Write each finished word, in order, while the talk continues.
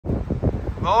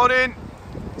Morning.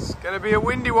 It's going to be a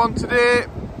windy one today.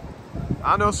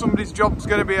 I know somebody's job's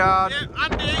going to be hard. Yeah,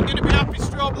 Andy ain't going to be happy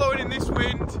straw blowing in this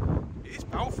wind. It is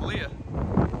powerful here.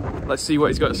 Let's see what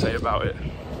he's got to say about it.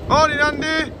 Morning,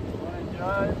 Andy. Morning,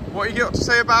 Joe. What you got to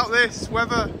say about this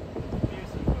weather?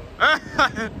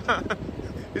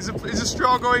 Is the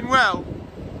straw going well?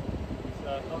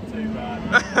 Not too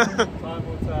bad. Time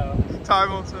will tell.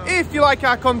 Time will tell. If you like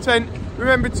our content,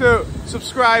 remember to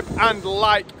subscribe and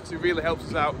like, because it really helps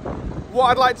us out. What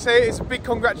I'd like to say is a big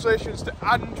congratulations to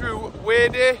Andrew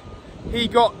Wadey. He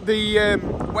got the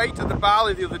weight of the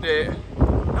barley the other day.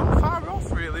 Not far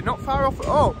off, really, not far off at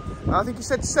all. I think he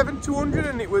said 7,200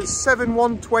 and it was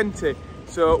 7,120.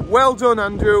 So well done,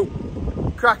 Andrew.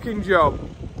 Cracking job.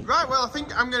 Right, well, I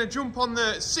think I'm going to jump on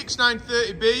the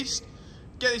 6930 beast,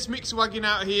 get this mixer wagon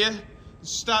out of here, and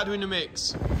start doing the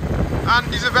mix.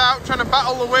 Andy's about trying to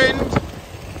battle the wind.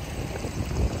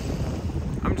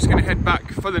 I'm just going to head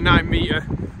back for the 9 metre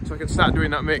so I can start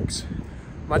doing that mix.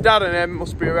 My dad and Em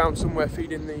must be around somewhere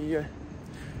feeding the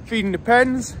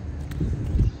pens,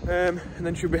 and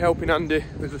then she'll be helping Andy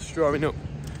with the strawing up.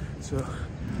 So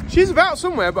she's about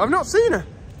somewhere, but I've not seen her.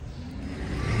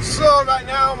 So right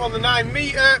now I'm on the 9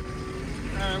 metre.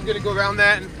 I'm going to go around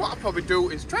there, and what I'll probably do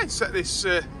is try and set this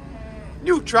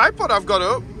new tripod I've got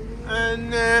up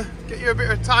and get you a bit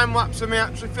of time lapse of me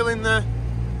actually filling the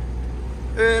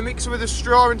mixer with the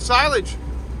straw and silage.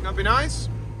 That'd be nice.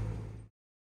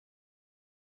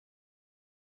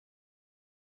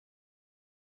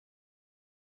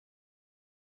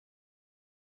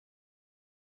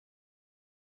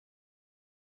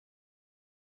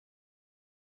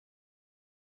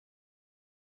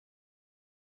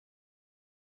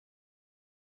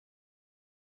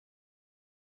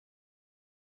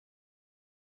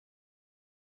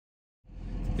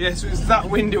 Yeah, so it was that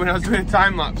windy when I was doing a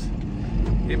time lapse.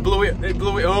 It blew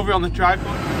it over on the tripod.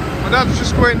 My dad's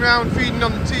just going around feeding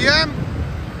on the TM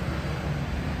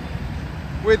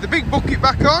with the big bucket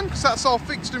back on, because that's all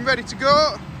fixed and ready to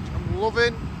go, which I'm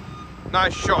loving.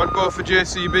 Nice shot on both of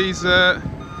JCBs there.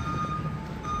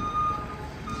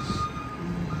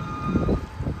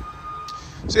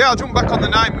 So yeah, I'll jump back on the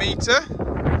 9 metre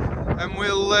and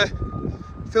we'll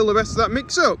fill the rest of that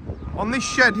mix up. On this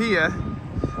shed here,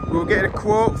 we'll get a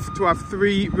quote to have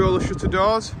 3 roller shutter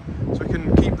doors, so we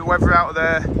can keep the weather out of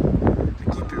there and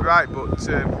keep it right, but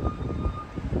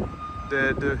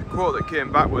the quote that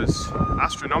came back was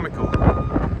astronomical.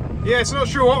 Yeah, so not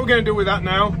sure what we're going to do with that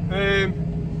now. I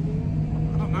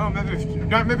don't know,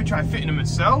 maybe try fitting them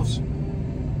ourselves,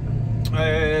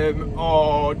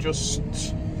 or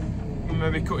just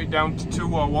maybe cut it down to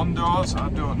 2 or 1 doors, I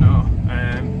don't know.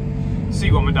 See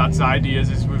what my dad's ideas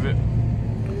is with it.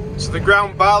 So the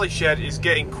ground barley shed is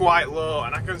getting quite low,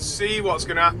 and I can see what's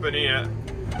going to happen here.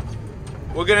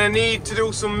 We're going to need to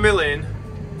do some milling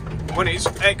when it's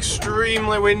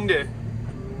extremely windy.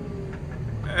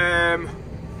 And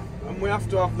we have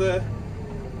to have the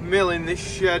mill in this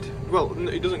shed. Well,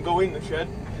 it doesn't go in the shed.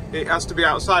 It has to be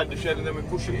outside the shed and then we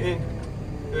push it in.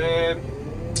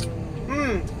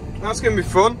 That's going to be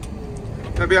fun.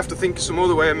 Maybe I have to think of some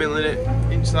other way of milling it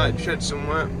inside the shed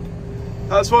somewhere.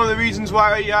 That's one of the reasons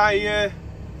why I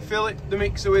fill the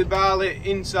mixer with barley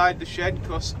inside the shed,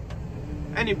 because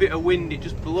any bit of wind, it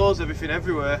just blows everything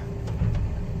everywhere.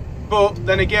 But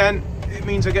then again, it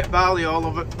means I get barley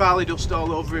dust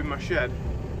all over in my shed.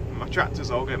 My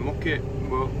tractors all get mucky,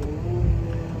 but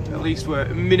at least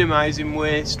we're minimising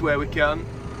waste where we can.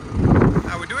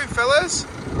 How we doing, fellas?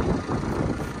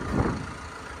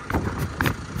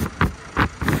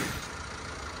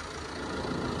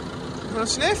 Want a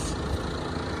sniff?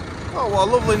 Oh, what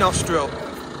a lovely nostril.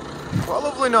 What a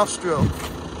lovely nostril.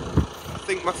 I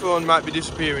think my phone might be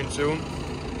disappearing soon.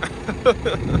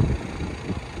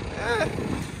 Yeah.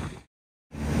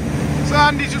 So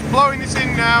Andy's just blowing this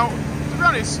in now. To be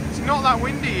honest, it's not that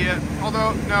windy yet,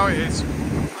 although now it is. I'm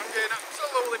getting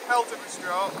absolutely pelted with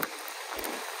straw.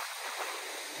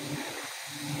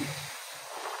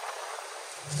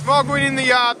 It's more going in the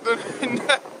yard than in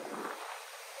there.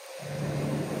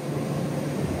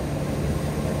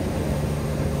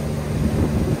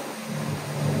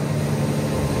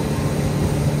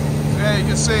 Yeah, you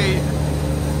can see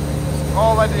it's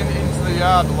all heading into the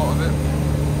yard, a lot of it.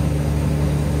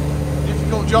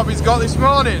 Difficult job he's got this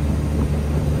morning.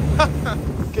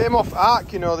 Came off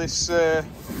arc, you know, this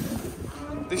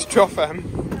trough M.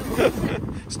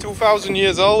 It's 2,000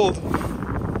 years old.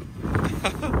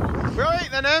 Right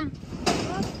then, Em.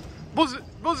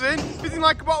 Buzzing? Fizzing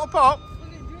like a bottle of pop?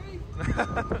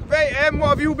 Right, Em, what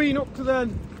have you been up to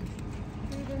then?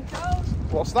 Feeding cows.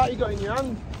 What's that you got in your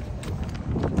hand?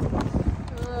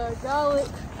 Garlic.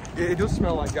 It does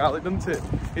smell like garlic, doesn't it?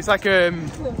 It's like a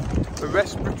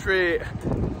respiratory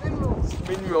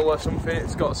mineral or something.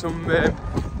 It's got some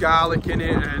garlic in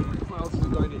it, and what else has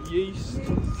it got in it? Yeast,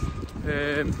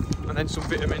 and then some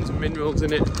vitamins and minerals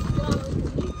in it.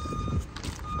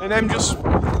 And then just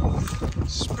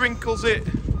sprinkles it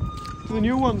to the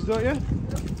new ones, don't you?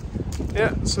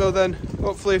 Yeah, so then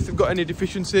hopefully if they've got any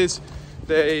deficiencies,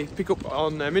 they pick up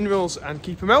on their minerals and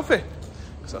keep them healthy.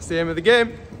 Because that's the aim of the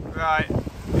game. Right,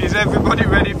 is everybody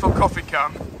ready for coffee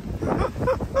cam?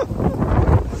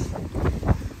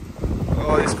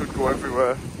 Oh, this could go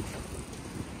everywhere.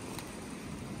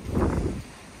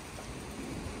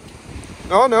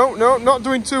 Oh no, not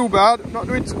doing too bad. Not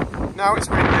doing too... Now it's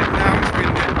windy,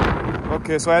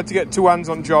 Okay, so I had to get 2 hands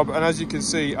on job, and as you can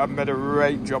see, I've made a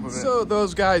great job of it. So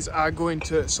those guys are going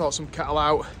to sort some cattle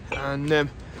out, and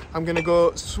I'm going to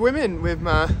go swimming with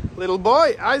my little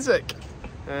boy, Isaac.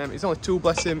 He's only 2,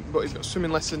 bless him, but he's got a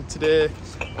swimming lesson today,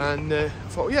 and I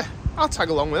thought, yeah, I'll tag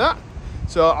along with that.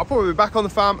 So I'll probably be back on the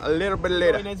farm a little bit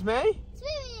later. Going, Esme?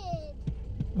 Swimming.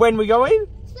 When we going?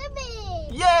 Swimming.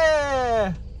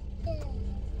 Yeah!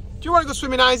 Do you want to go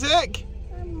swimming, Isaac?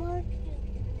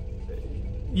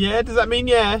 Yeah, does that mean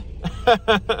yeah?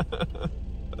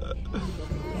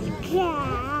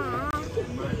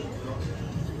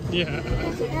 Yeah.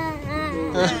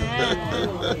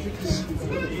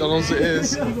 McDonald's it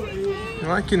is. You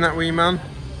liking that wee man?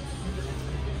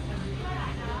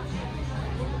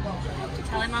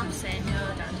 Tell him I'm saying no,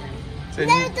 Daddy. Say,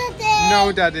 no, Daddy.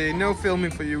 No, Daddy. No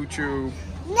filming for YouTube.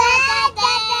 No,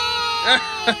 Daddy.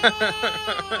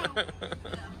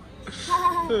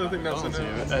 I think that's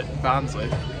McDonald's at Barnsley,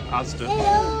 Asda,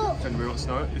 if anybody wants to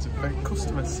know it,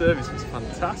 customer service was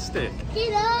fantastic.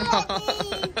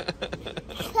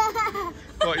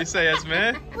 What you say, Esme?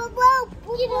 Daddy.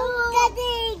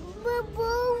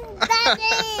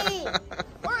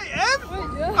 Right, Em,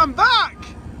 I'm back.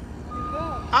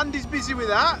 Andy's busy with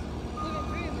that.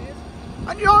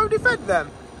 And you already fed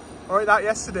them? Or that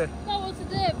yesterday? That was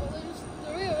today, but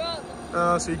they're here, aren't they?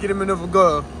 Oh, so you give them another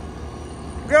go.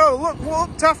 Go, look, we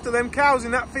looked after them cows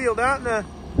in that field, aren't they?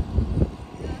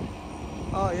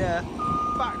 Oh yeah.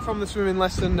 Back from the swimming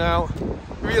lesson now.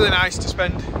 Really nice to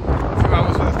spend a few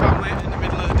hours with the family in the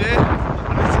middle of the day.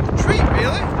 And it's a treat,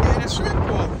 really, getting a swimming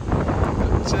pool.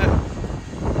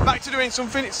 But, back to doing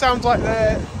something. It sounds like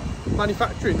they're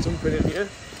manufacturing something in here.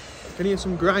 I can hear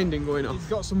some grinding going on. He's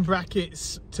got some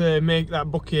brackets to make that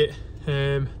bucket.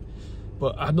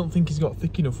 But I don't think he's got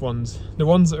thick enough ones. The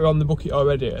ones that are on the bucket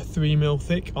already are 3mm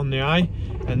thick on the eye,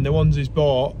 and the ones he's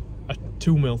bought are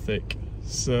 2mm thick.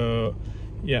 So,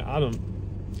 yeah,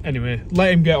 anyway,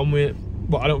 let him get on with it,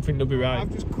 but I don't think they'll be right.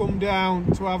 I've just come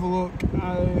down to have a look.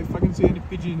 If I can see any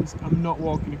pigeons, I'm not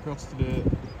walking across today.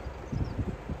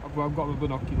 I've got my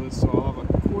binoculars, so I'll have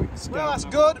a quick scan. Well, that's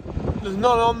good. There's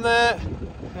none on there.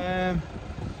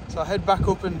 So I'll head back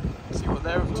up and see what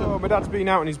they're up to. So my dad's been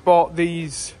out and he's bought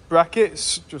these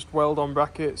brackets, just weld-on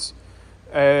brackets.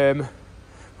 But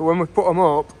when we put them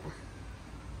up,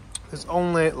 there's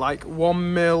only like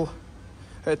 10mm,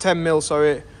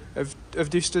 sorry, of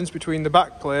distance between the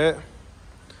back plate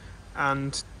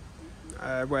and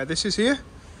where this is here.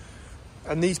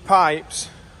 And these pipes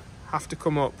have to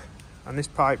come up, and this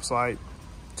pipe's like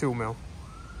 2mm.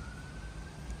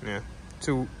 Yeah,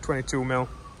 22mm.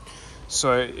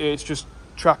 So it's just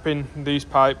trapping these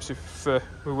pipes if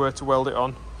we were to weld it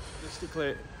on. Realistically,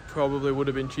 it probably would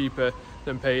have been cheaper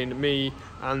than paying me,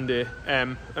 Andy,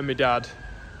 and my dad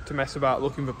to mess about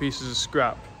looking for pieces of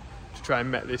scrap to try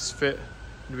and make this fit. It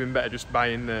would have been better just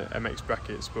buying the MX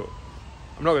brackets, but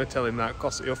I'm not going to tell him that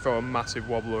because he'll throw a massive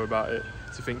wobbler about it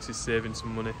because he thinks he's saving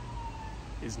some money.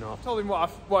 He's not. I told him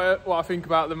what I think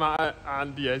about the matter,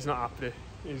 and yeah, he's not happy.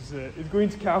 He's going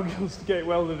to Cowgills to get it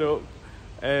welded up.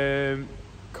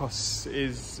 Because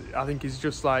I think he's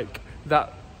just like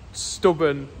that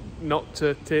stubborn not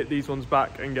to take these ones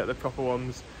back and get the proper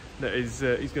ones, that he's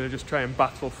going to just try and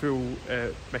battle through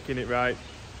making it right.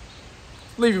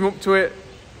 Leave him up to it.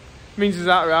 Means he's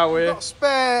out of our way. We've got a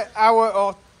spare hour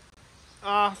or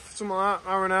half, something like that,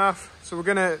 hour and a half. So we're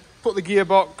going to put the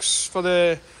gearbox for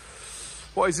the,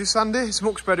 what is this, Andy? It's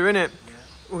much better, isn't it? Yeah.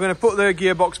 We're going to put the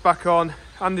gearbox back on.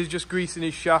 Andy's just greasing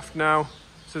his shaft now.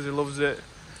 Says he loves it.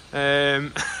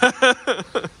 And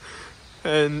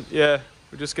yeah,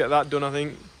 we'll just get that done, I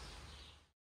think.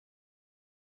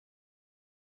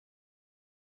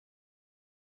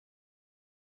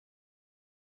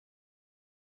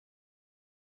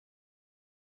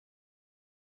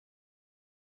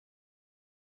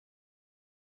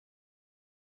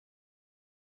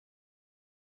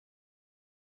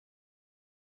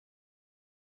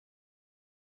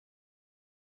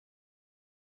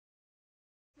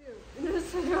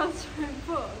 your answering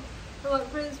phone, and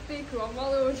like put the speaker on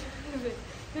while they were driving.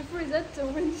 He put his head to the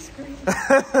windscreen.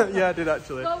 Yeah, I did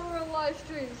actually. So we're on live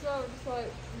stream, so I was just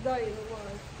like dying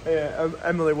alive. Yeah,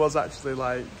 Emily was actually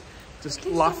like just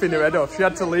laughing her head off. She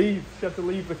had to leave. She had to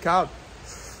leave the cab.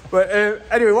 But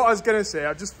anyway, what I was going to say,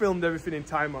 I've just filmed everything in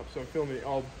time lapse, so I'm filming it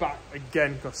all back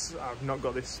again because I've not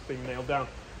got this thing nailed down.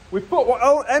 We've put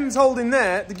what Em's holding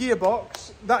there, the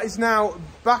gearbox, that is now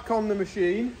back on the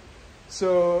machine,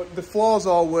 so the floors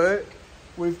all work.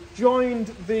 We've joined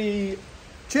the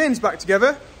chains back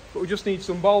together, but we just need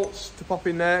some bolts to pop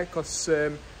in there because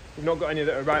we've not got any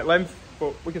that are right length,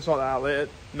 but we can sort that out later,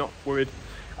 not worried.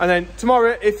 And then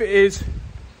tomorrow, if it is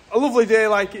a lovely day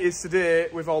like it is today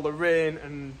with all the rain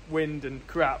and wind and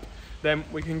crap, then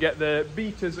we can get the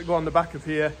beaters that go on the back of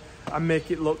here and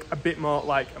make it look a bit more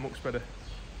like a muck spreader.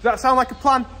 Does that sound like a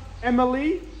plan,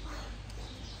 Emily?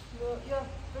 Well, yeah.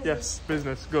 Yes,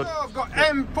 business, good. So I've got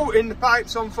Em putting the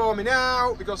pipes on for me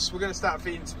now because we're going to start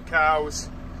feeding some cows.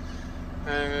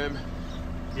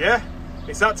 Yeah,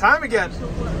 it's that time again.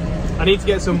 I need to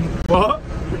get some, what?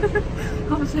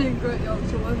 I'm saying great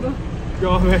Yorkshire weather.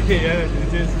 Oh, yeah,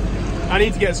 it is. I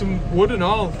need to get some wood and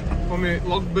all for my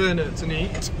log burner to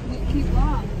eat. You keep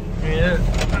that.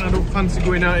 Yeah, and I don't fancy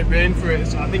going out in rain for it,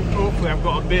 so I think hopefully I've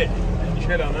got a bit in the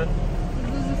shed on it.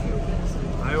 There's a few bits.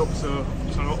 I hope so.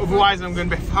 Otherwise I'm going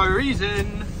to be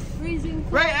freezing. Freezing.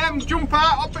 Right, Ems, jump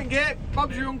out, up and get.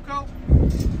 Bob's your uncle.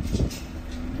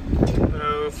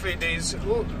 Feed these.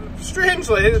 Well,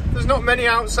 strangely, there's not many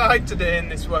outside today in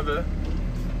this weather.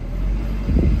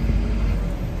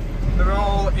 They're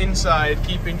all inside,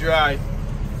 keeping dry.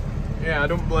 Yeah, I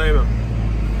don't blame them.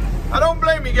 I don't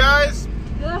blame you guys.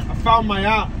 Yeah. I found my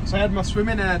hat, so I had my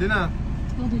swimming hair, didn't I?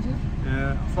 Oh, did you?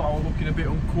 Yeah, I thought I was looking a bit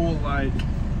uncool, like.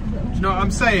 Do you know what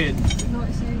I'm saying? No, what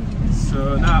you're saying.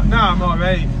 So now I'm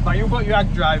alright. Like, you've got your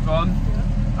ag drive on.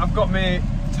 Yeah. I've got my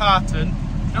tartan.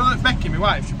 You know, like Becky, my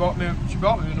wife, she bought me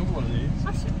another one of these.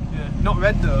 Actually. Yeah, not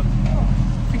red though.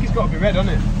 Oh. I think it's got to be red,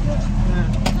 hasn't it? Yeah.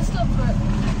 Just up for it.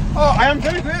 Oh, I am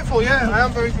very grateful. Yeah, I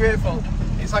am very grateful.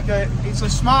 It's like it's a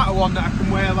smarter one that I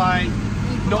can wear like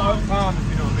not at farm, if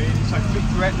you know what I mean. It's like a bit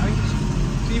red. I think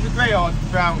it's either grey or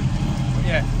brown. But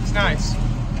yeah, it's nice.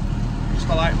 Just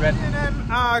I like red. And Em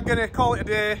are gonna call it a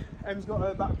day. Em's got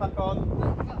her backpack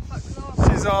on.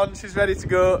 She's on. She's ready to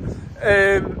go.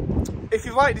 If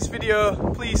you've liked this video,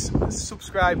 please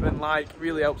subscribe and like. It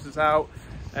really helps us out.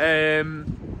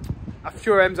 I'm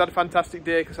sure Em's had a fantastic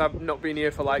day because I've not been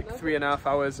here for like 3.5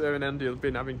 hours. Her and Andy have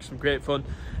been having some great fun.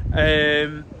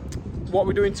 What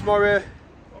we're doing tomorrow,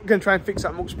 we're going to try and fix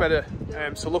that muck spreader.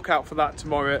 So look out for that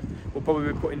tomorrow. We'll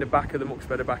probably be putting the back of the muck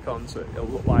spreader back on so it'll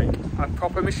look like a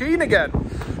proper machine again.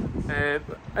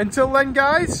 Until then,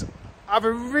 guys, have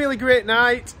a really great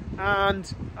night.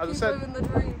 And as I said, keep living the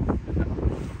dream.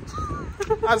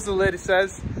 as the lady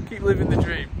says, keep living the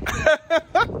dream.